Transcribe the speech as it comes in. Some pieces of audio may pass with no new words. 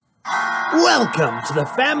Welcome to the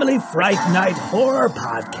Family Fright Night Horror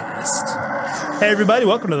Podcast. Hey, everybody.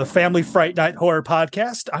 Welcome to the Family Fright Night Horror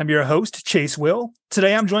Podcast. I'm your host, Chase Will.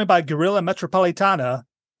 Today, I'm joined by Guerilla Metropolitana,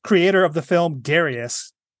 creator of the film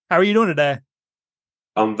Darius. How are you doing today?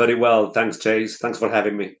 I'm very well. Thanks, Chase. Thanks for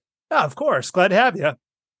having me. Oh, of course. Glad to have you.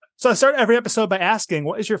 So I start every episode by asking,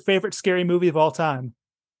 what is your favorite scary movie of all time?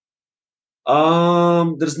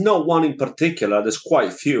 There's no one in particular. There's quite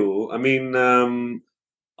a few.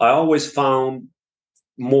 I always found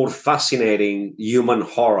more fascinating human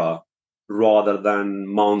horror rather than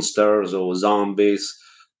monsters or zombies.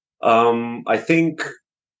 I think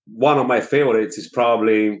one of my favorites is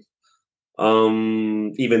probably,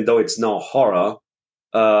 even though it's not horror,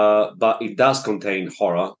 but it does contain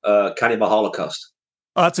horror, Cannibal Holocaust.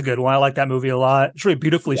 Oh, that's a good one. I like that movie a lot. It's really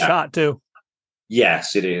beautifully shot, too.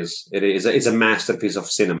 Yes, it is. It is. It's a masterpiece of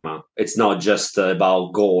cinema. It's not just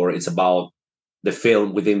about gore. It's about the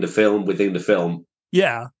film within the film within the film.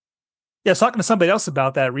 Yeah. Yeah, I was talking to somebody else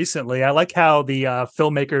about that recently. I like how the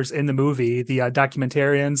filmmakers in the movie, the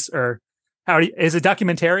documentarians, or is it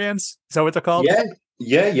documentarians? Is that what they're called?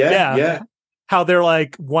 Yeah. How they're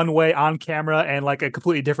like one way on camera and like a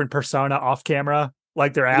completely different persona off camera,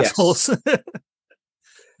 like they're assholes.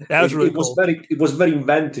 That was really cool. It was very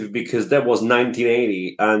inventive because that was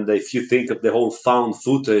 1980, and if you think of the whole found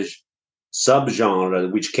footage subgenre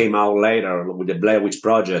which came out later with the Blair Witch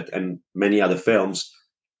Project and many other films,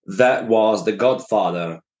 that was the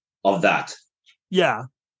godfather of that. Yeah.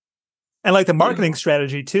 And like the marketing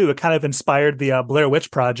strategy too, it kind of inspired the Blair Witch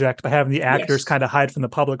Project by having the actors kind of hide from the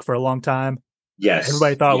public for a long time. Yes.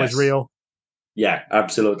 Everybody thought it was real. Yeah,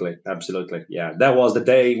 absolutely. Yeah. That was the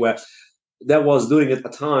day where that was during a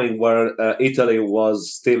time where Italy was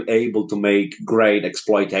still able to make great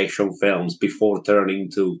exploitation films before turning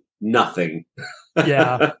to nothing.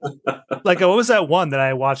 Yeah. Like, what was that one that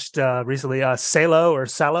I watched recently?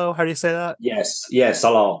 Salo? How do you say that? Yes,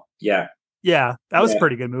 Salo. Yeah. Yeah, that was a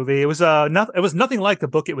pretty good movie. It was it was nothing like the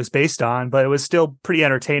book it was based on, but it was still pretty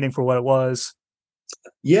entertaining for what it was.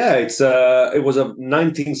 Yeah, it was a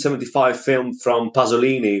 1975 film from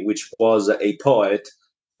Pasolini, which was a poet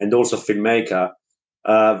and also filmmaker,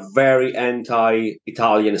 very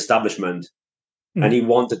anti-Italian establishment. Mm-hmm. And he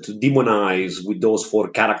wanted to demonize with those four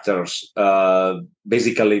characters,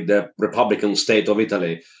 basically the Republican state of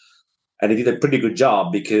Italy. And he did a pretty good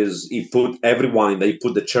job because he put everyone, he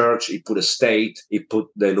put the church, he put the state, he put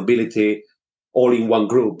the nobility all in one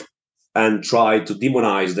group and tried to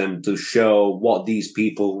demonize them to show what these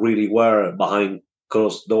people really were behind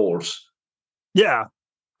closed doors. Yeah.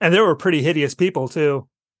 And they were pretty hideous people too.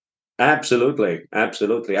 Absolutely.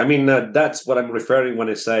 I mean, that's what I'm referring when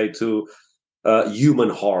I say to human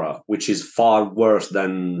horror, which is far worse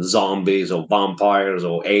than zombies or vampires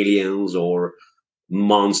or aliens or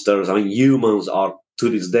monsters. I mean, humans are to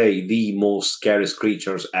this day the most scariest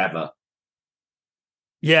creatures ever.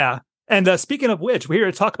 Yeah. And speaking of which, we're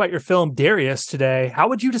here to talk about your film Darius today. How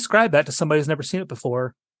would you describe that to somebody who's never seen it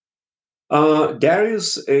before?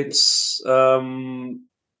 Darius, it's not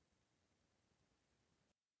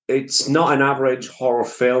an average horror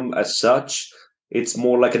film as such. It's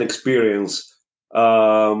more like an experience,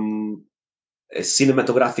 a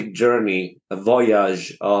cinematographic journey, a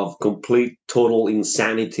voyage of complete, total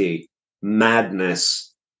insanity,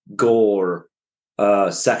 madness, gore,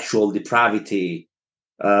 sexual depravity,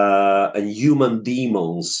 and human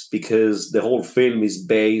demons, because the whole film is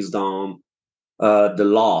based on the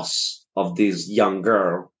loss of this young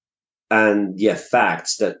girl and the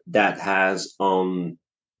effects that has on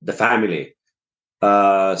the family.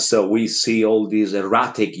 So we see all these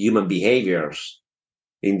erratic human behaviors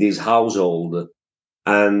in this household,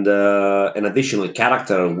 and an additional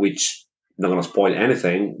character, which I'm not going to spoil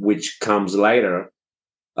anything, which comes later,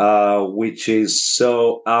 which is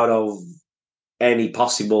so out of any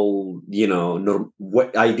possible,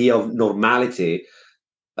 idea of normality.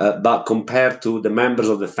 But compared to the members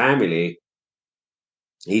of the family,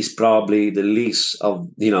 he's probably the least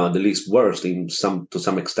worst to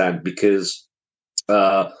some extent, because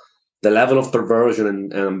the level of perversion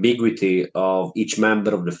and ambiguity of each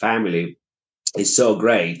member of the family is so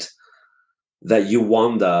great that you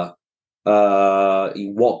wonder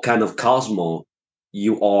in what kind of cosmos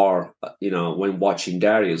you are, when watching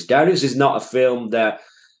Darius. Darius is not a film that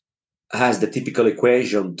has the typical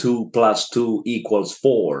equation 2 + 2 =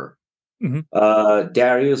 4. Mm-hmm.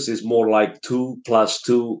 Darius is more like 2 +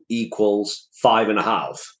 2 =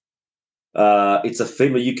 5.5. It's a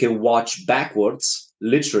film that you can watch backwards,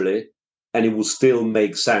 literally, and it will still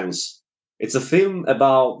make sense. It's a film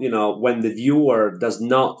about, when the viewer does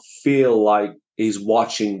not feel like he's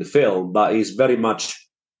watching the film, but is very much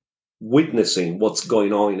witnessing what's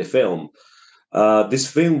going on in the film.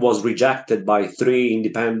 This film was rejected by 3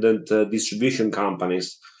 independent distribution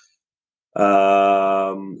companies,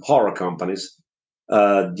 horror companies,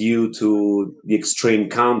 due to the extreme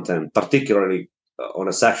content, particularly on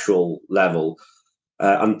a sexual level,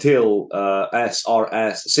 until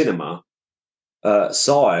SRS Cinema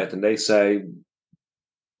saw it and they say,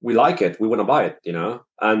 we like it, we want to buy it,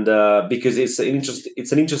 and because it's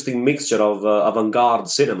an interesting mixture of avant-garde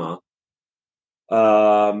cinema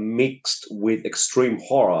mixed with extreme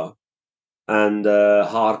horror and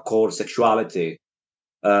hardcore sexuality,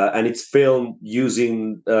 and it's filmed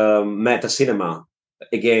using meta cinema,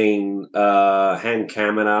 again, hand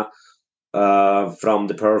camera from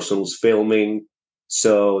the person who's filming,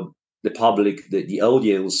 so the public, the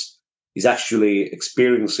audience, is actually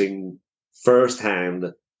experiencing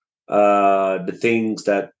firsthand the things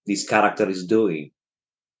that this character is doing.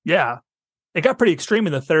 Yeah. It got pretty extreme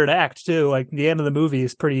in the third act too. Like the end of the movie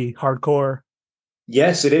is pretty hardcore.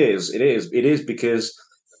 Yes, it is. It is because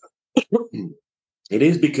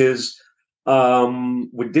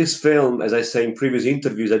with this film, as I say in previous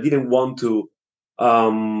interviews, I didn't want to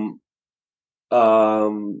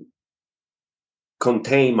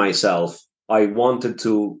contain myself. I wanted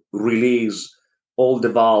to release all the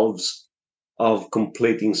valves of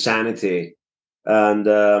complete insanity, and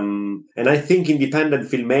I think independent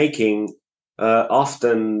filmmaking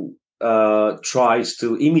often tries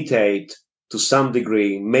to imitate, to some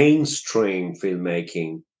degree, mainstream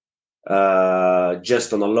filmmaking,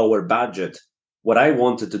 just on a lower budget. What I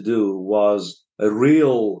wanted to do was a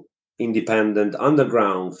real independent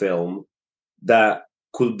underground film that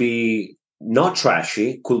could be not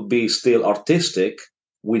trashy, could be still artistic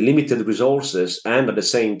with limited resources, and at the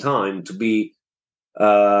same time to be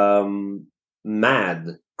mad,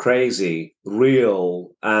 crazy,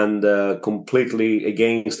 real, and completely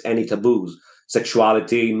against any taboos.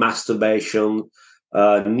 Sexuality, masturbation,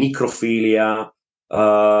 necrophilia.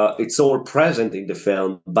 It's all present in the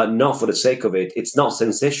film, but not for the sake of it. It's not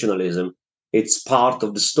sensationalism. It's part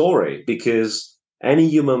of the story, because any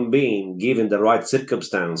human being, given the right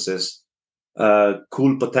circumstances,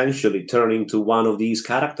 could potentially turn into one of these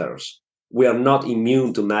characters. We are not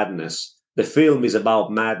immune to madness. The film is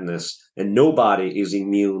about madness, and nobody is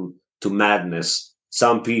immune to madness.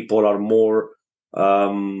 Some people are more,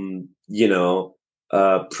 prone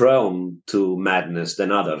to madness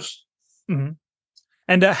than others. Mm-hmm.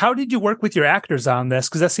 And how did you work with your actors on this?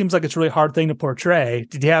 Because that seems like it's a really hard thing to portray.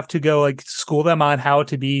 Did you have to go like school them on how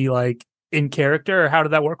to be like in character, or how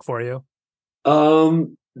did that work for you?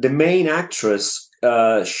 The main actress,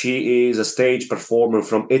 she is a stage performer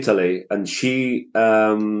from Italy, and she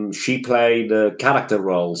played character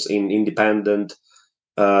roles in independent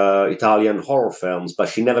Italian horror films, but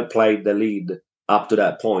she never played the lead up to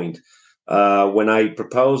that point. When I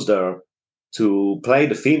proposed her to play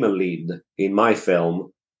the female lead in my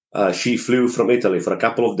film, she flew from Italy for a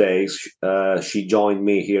couple of days. She joined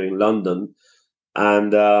me here in London,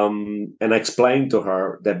 and I explained to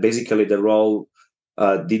her that basically the role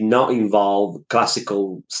did not involve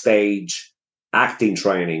classical stage acting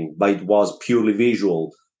training, but it was purely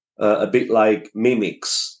visual, a bit like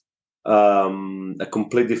mimics, a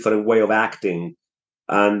completely different way of acting,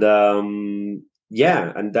 and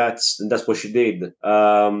and that's what she did.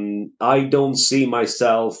 I don't see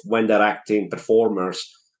myself, when directing performers,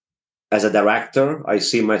 as a director. I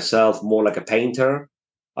see myself more like a painter.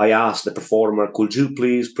 I ask the performer, could you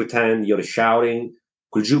please pretend you're shouting?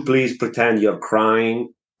 Could you please pretend you're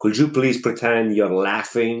crying? Could you please pretend you're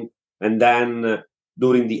laughing? And then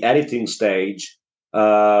during the editing stage,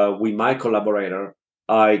 with my collaborator,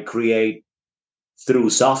 I create through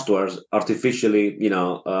softwares artificially,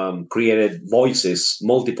 created voices,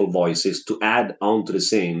 multiple voices to add onto the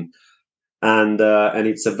scene. And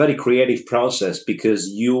it's a very creative process, because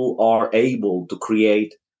you are able to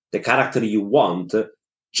create the character you want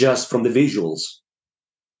just from the visuals.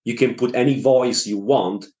 You can put any voice you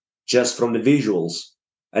want just from the visuals,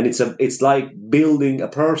 and it's like building a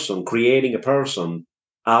person, creating a person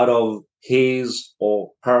out of his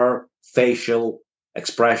or her facial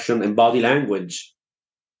expression and body language.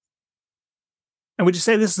 And would you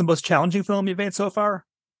say this is the most challenging film you've made so far?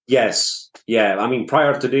 Yes, yeah. I mean,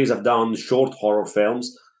 prior to this, I've done short horror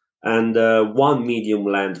films and one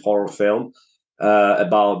medium-length horror film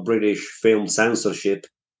about British film censorship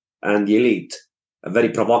and the elite. A very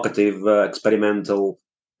provocative, experimental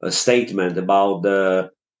statement about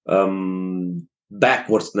the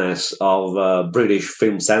backwardness of British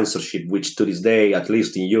film censorship, which to this day, at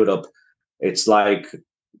least in Europe, it's like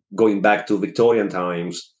going back to Victorian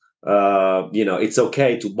times. It's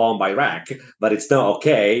okay to bomb Iraq, but it's not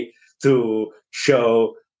okay to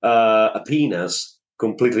show a penis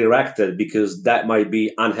completely erected because that might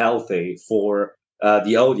be unhealthy for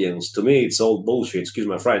the audience. To me, it's all bullshit, excuse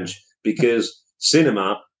my French, because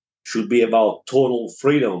cinema should be about total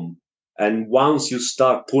freedom. And once you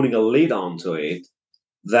start putting a lid onto it,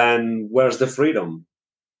 then where's the freedom?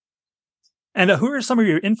 And who are some of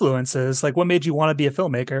your influences? Like, what made you want to be a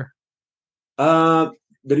filmmaker?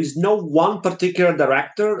 There is no one particular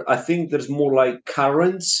director. I think there's more like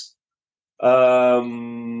currents.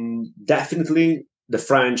 Definitely the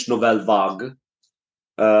French Nouvelle Vague.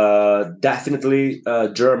 Definitely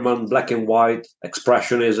German black and white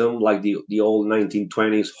expressionism, like the old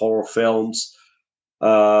 1920s horror films.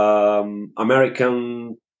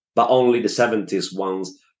 American, but only the 70s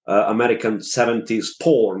ones. American 70s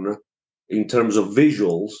porn in terms of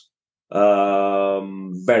visuals.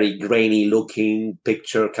 Very grainy looking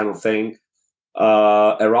picture kind of thing.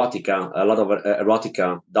 Erotica, a lot of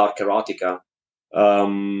erotica, dark erotica.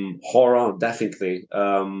 Horror, definitely.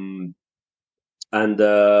 And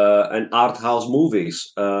art house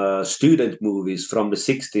movies, student movies from the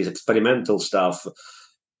 60s, experimental stuff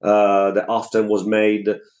that often was made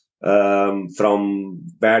from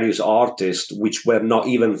various artists, which were not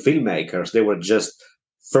even filmmakers. They were just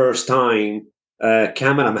first time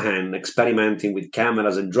cameraman experimenting with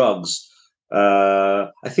cameras and drugs. I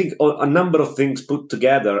think a number of things put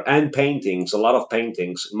together, and paintings, a lot of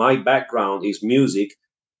paintings. My background is music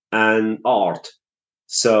and art.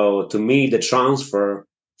 So to me, the transfer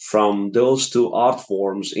from those two art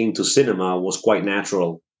forms into cinema was quite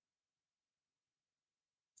natural.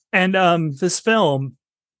 And this film,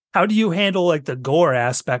 how do you handle like the gore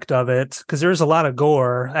aspect of it? Because there's a lot of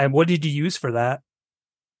gore. And what did you use for that?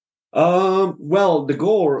 Well, the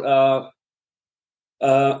gore,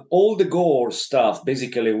 all the gore stuff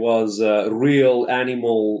basically was real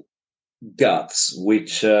animal guts,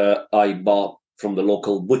 which I bought from the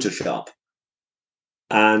local butcher shop.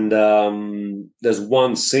 And there's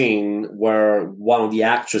one scene where one of the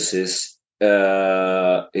actresses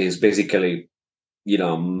is basically,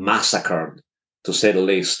 massacred, to say the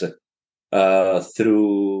least,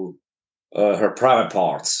 through her private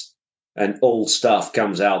parts, and old stuff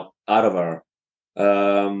comes out of her.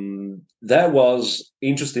 That was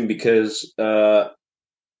interesting because the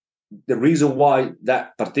reason why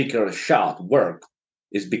that particular shot worked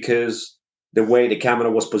is because the way the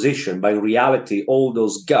camera was positioned. But in reality, all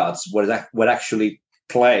those guts were actually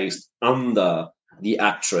placed under the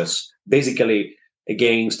actress, basically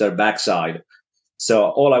against her backside. So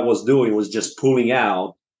all I was doing was just pulling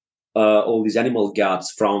out all these animal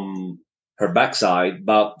guts from her backside,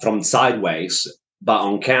 but from sideways. But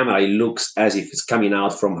on camera, it looks as if it's coming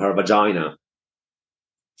out from her vagina.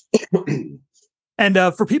 And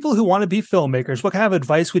for people who want to be filmmakers, what kind of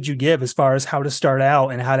advice would you give as far as how to start out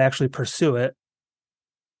and how to actually pursue it?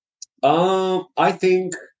 I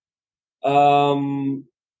think I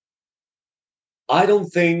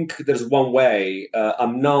don't think there's one way.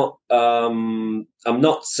 I'm not. I'm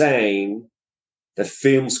not saying that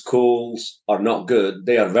film schools are not good.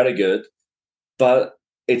 They are very good, but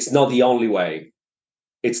it's not the only way.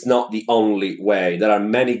 It's not the only way. There are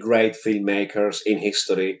many great filmmakers in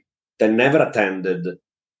history that never attended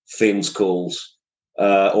film schools,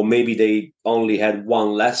 or maybe they only had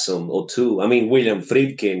one lesson or two. I mean, William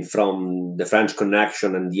Friedkin from The French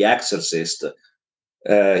Connection and The Exorcist,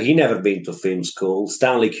 he never been to film school.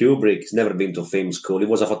 Stanley Kubrick's never been to film school. He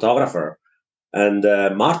was a photographer. And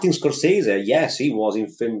Martin Scorsese, yes, he was in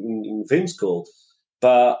film school.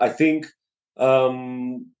 But I think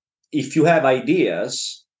if you have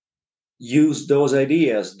ideas, use those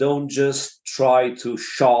ideas. Don't just try to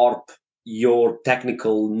sharp your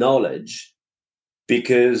technical knowledge,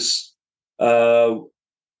 because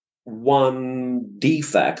one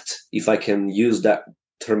defect, if I can use that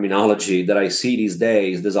terminology, that I see these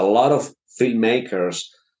days, there's a lot of filmmakers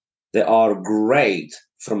that are great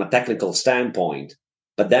from a technical standpoint,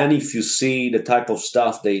 but then if you see the type of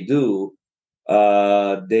stuff they do,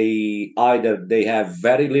 they have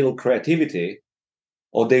very little creativity,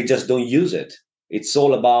 or they just don't use it. It's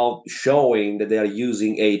all about showing that they are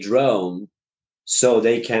using a drone so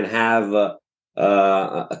they can have a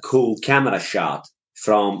cool camera shot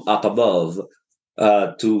from up above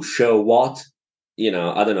to show what,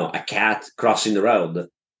 I don't know, a cat crossing the road.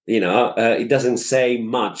 It doesn't say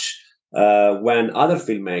much when other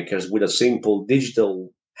filmmakers with a simple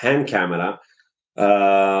digital hand camera,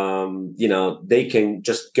 they can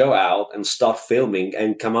just go out and start filming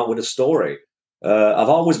and come up with a story. I've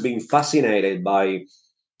always been fascinated by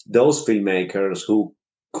those filmmakers who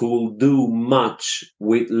could do much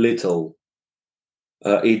with little.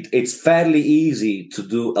 It's fairly easy to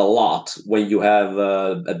do a lot when you have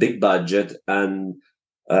a big budget and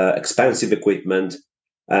expensive equipment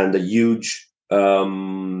and a huge,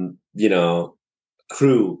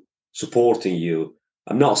 crew supporting you.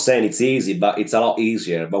 I'm not saying it's easy, but it's a lot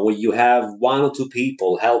easier. But when you have one or two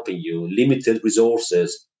people helping you, limited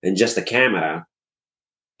resources, and just a camera,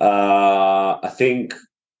 I think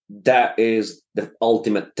that is the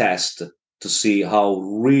ultimate test to see how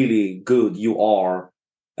really good you are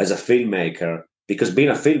as a filmmaker. Because being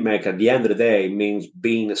a filmmaker at the end of the day means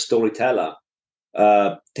being a storyteller.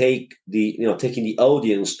 Taking the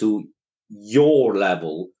audience to your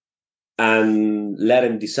level and let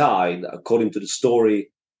them decide according to the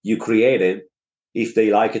story you created if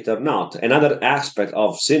they like it or not. Another aspect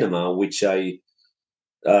of cinema, which I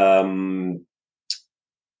um,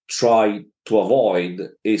 try to avoid,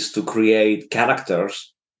 is to create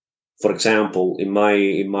characters. For example, in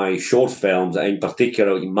my short films, in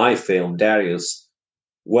particular in my film Darius,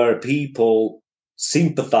 where people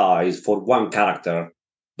sympathize for one character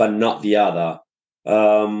but not the other.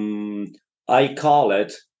 Um, I call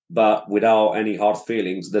it, but without any hard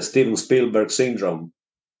feelings, the Steven Spielberg syndrome,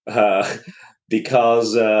 uh,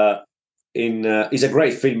 because he's a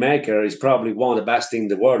great filmmaker. He's probably one of the best in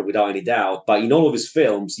the world without any doubt. But in all of his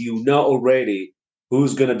films, you know already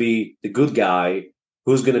who's going to be the good guy,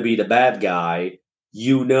 who's going to be the bad guy.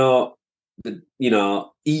 You know,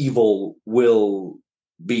 evil will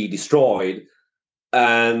be destroyed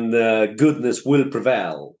and goodness will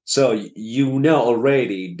prevail. So you know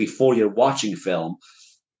already before you're watching film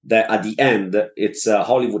that at the end it's a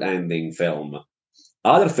Hollywood ending film.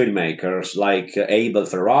 Other filmmakers like Abel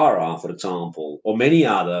Ferrara, for example, or many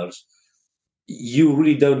others, you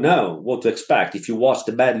really don't know what to expect. If you watch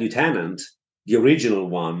The Bad Lieutenant, the original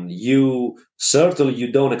one, you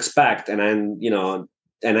don't expect an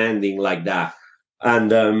ending like that.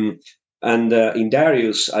 And in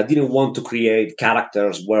Darius, I didn't want to create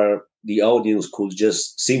characters where the audience could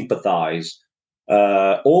just sympathize,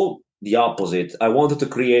 or the opposite. I wanted to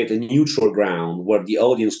create a neutral ground where the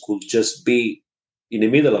audience could just be in the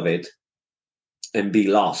middle of it and be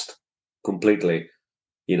lost completely.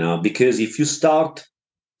 Because if you start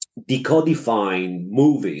decodifying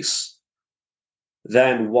movies,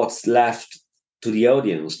 then what's left to the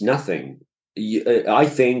audience? Nothing. I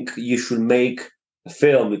think you should make a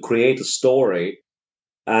film, create a story,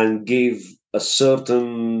 and give a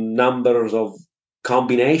certain numbers of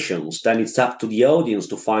combinations. Then it's up to the audience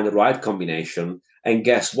to find the right combination. And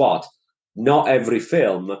guess what? Not every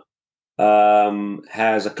film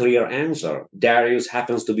has a clear answer. Darius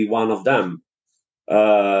happens to be one of them.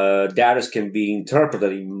 Darius can be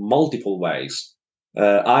interpreted in multiple ways.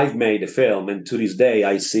 I've made a film, and to this day,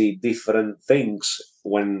 I see different things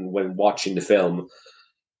when watching the film.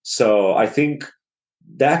 So I think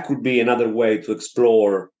that could be another way to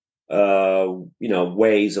explore,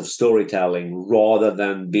 ways of storytelling rather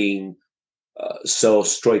than being so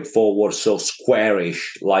straightforward, so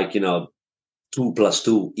squarish, like 2 plus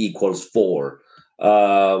 2 equals 4.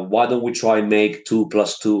 Why don't we try and make 2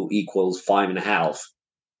 plus 2 equals 5.5?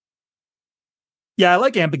 Yeah, I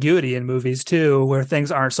like ambiguity in movies too, where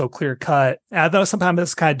things aren't so clear cut. I know sometimes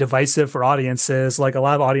it's kind of divisive for audiences. Like a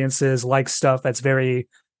lot of audiences like stuff that's very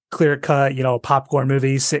clear cut, popcorn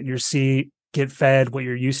movies, sit in your seat, get fed what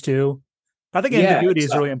you're used to. I think Yeah, ambiguity is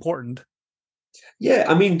exactly. really important. Yeah,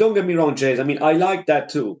 I mean, don't get me wrong, James. I mean, I like that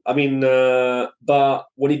too. I mean, but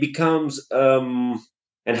when it becomes an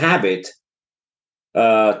habit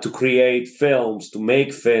to create films, to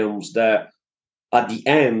make films that at the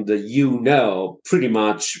end pretty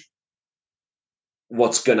much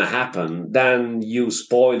what's going to happen, then you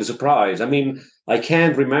spoil the surprise. I mean, I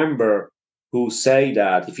can't remember who say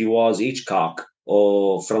that, if it was Hitchcock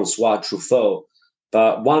or Francois Truffaut,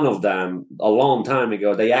 but one of them a long time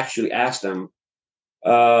ago, they actually asked them,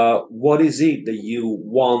 what is it that you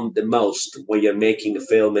want the most when you're making a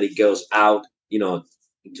film and it goes out,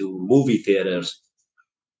 into movie theaters?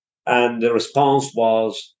 And the response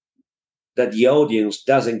was that the audience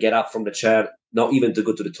doesn't get up from the chair, not even to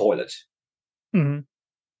go to the toilet. Mm-hmm.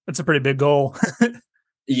 That's a pretty big goal.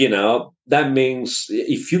 That means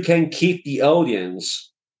if you can keep the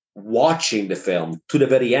audience watching the film to the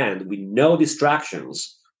very end with no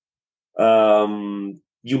distractions,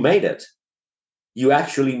 you made it. You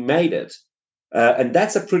actually made it. And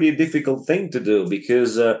that's a pretty difficult thing to do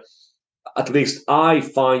because at least I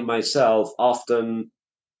find myself often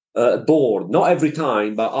bored. Not every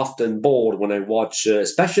time, but often bored when I watch,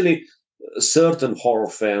 especially certain horror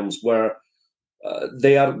films where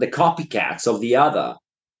they are the copycats of the other.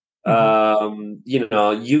 Mm-hmm.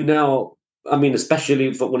 I mean,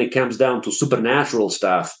 especially when it comes down to supernatural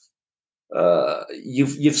stuff,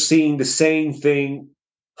 you've seen the same thing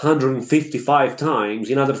 155 times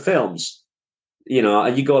in other films,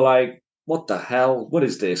 and you go like, what the hell? What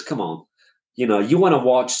is this? Come on. You want to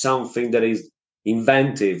watch something that is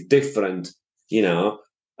inventive, different,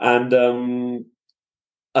 and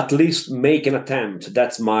at least make an attempt.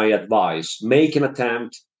 That's my advice. Make an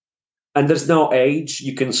attempt. And there's no age.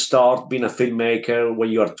 You can start being a filmmaker when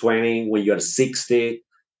you are 20, when you are 60.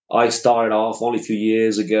 I started off only a few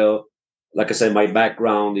years ago. Like I said, my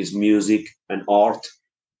background is music and art.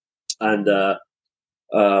 And,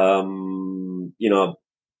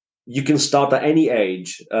 you can start at any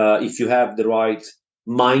age if you have the right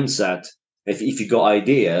mindset. If you got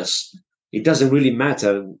ideas, it doesn't really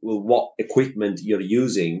matter what equipment you're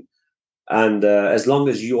using. And as long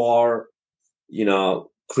as you are,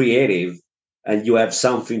 creative and you have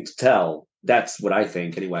something to tell, that's what I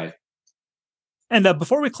think anyway. And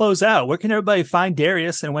before we close out, where can everybody find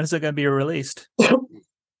Darius, and when is it going to be released?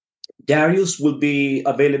 Darius will be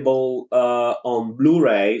available on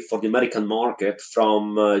Blu-ray for the American market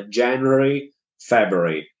from January,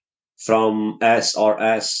 February, from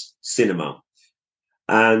SRS Cinema.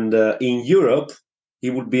 And in Europe, he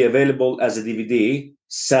will be available as a DVD,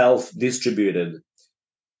 self-distributed.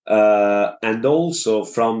 And also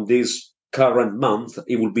from this current month,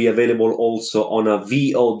 it will be available also on a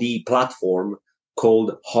VOD platform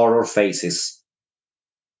called Horror Faces.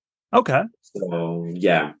 Okay. So,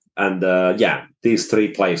 yeah. And these three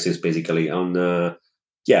places basically on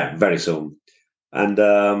very soon. And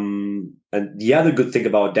the other good thing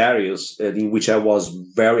about Darius, in which I was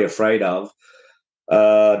very afraid of,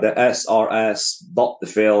 the SRS bought the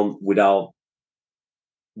film without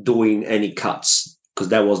doing any cuts, because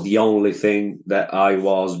that was the only thing that I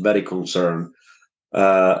was very concerned.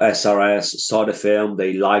 SRS saw the film,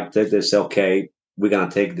 they liked it, they said, okay, we're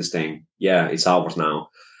gonna take this thing. Yeah, it's ours now.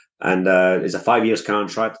 And it's a 5 years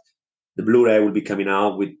contract. The Blu-ray will be coming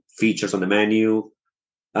out with features on the menu,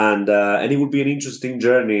 and it will be an interesting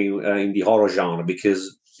journey in the horror genre,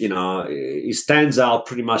 because it stands out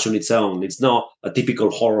pretty much on its own. It's not a typical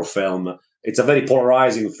horror film. It's a very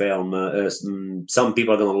polarizing film. Some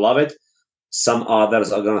people are going to love it. Some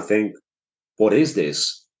others are going to think, "What is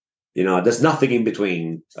this?" There's nothing in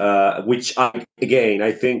between. Which I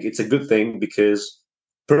think it's a good thing, because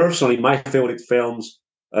personally, my favorite films,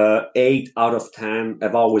 8 out of 10,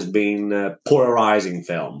 have always been polarizing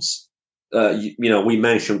films. We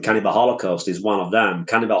mentioned Cannibal Holocaust is one of them.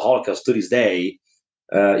 Cannibal Holocaust, to this day,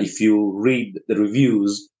 if you read the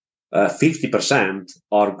reviews, 50%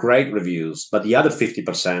 are great reviews, but the other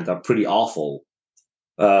 50% are pretty awful.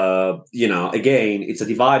 It's a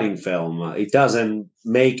dividing film. It doesn't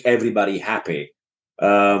make everybody happy.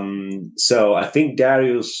 So I think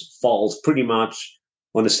Darius falls pretty much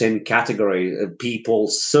on the same category. People,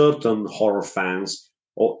 certain horror fans,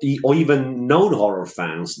 or even non-horror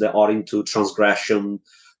fans that are into transgression,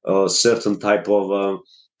 certain type of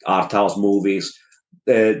art house movies,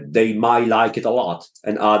 they might like it a lot,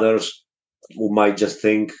 and others who might just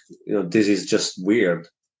think, this is just weird.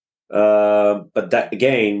 But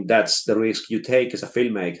that's the risk you take as a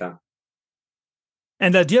filmmaker.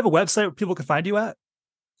 And do you have a website where people can find you at?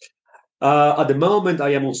 At the moment, I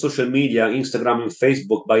am on social media, Instagram and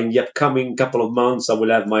Facebook, but in the upcoming couple of months, I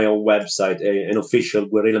will have my own website, an official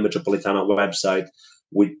Guerilla Metropolitana website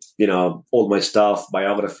with, all my stuff,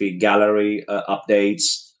 biography, gallery,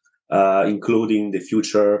 updates, including the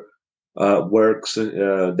future works.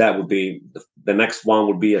 That would be, the next one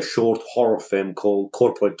would be a short horror film called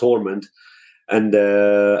Corporate Torment. And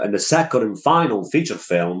the second and final feature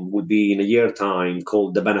film would be in a year time,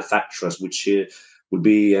 called The Benefactress, which would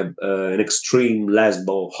be an extreme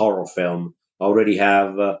lesbo horror film. I already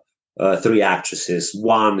have 3 actresses.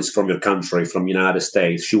 One is from your country, from United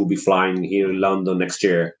States. She will be flying here in London next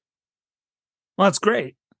year. Well, that's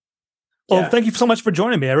great. Well, Thank you so much for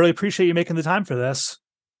joining me. I really appreciate you making the time for this.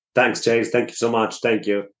 Thanks, Chase. Thank you so much. Thank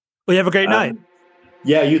you. Well, you have a great night.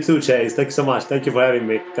 Yeah, you too, Chase. Thank you so much. Thank you for having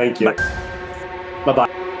me. Thank you. Bye.